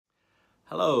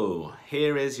Hello,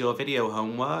 here is your video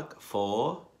homework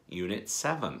for Unit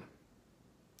 7.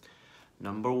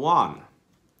 Number 1,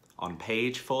 on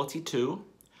page 42,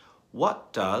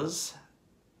 what does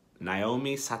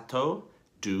Naomi Sato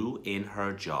do in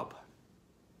her job?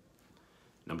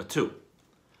 Number 2,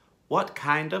 what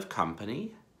kind of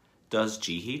company does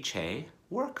Jihi Che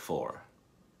work for?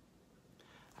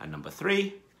 And number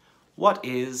 3, what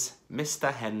is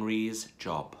Mr. Henry's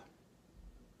job?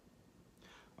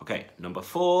 Okay, number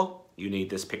 4, you need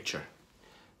this picture.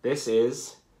 This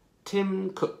is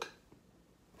Tim Cook.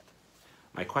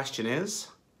 My question is,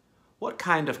 what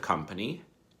kind of company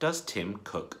does Tim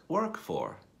Cook work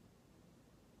for?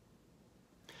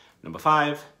 Number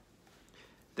 5,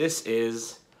 this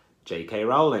is J.K.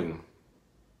 Rowling.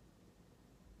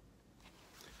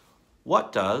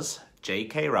 What does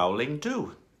J.K. Rowling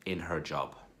do in her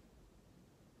job?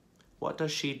 What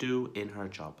does she do in her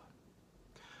job?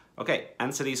 Okay,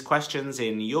 answer these questions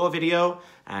in your video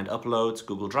and upload to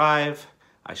Google Drive.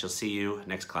 I shall see you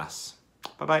next class.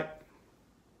 Bye-bye.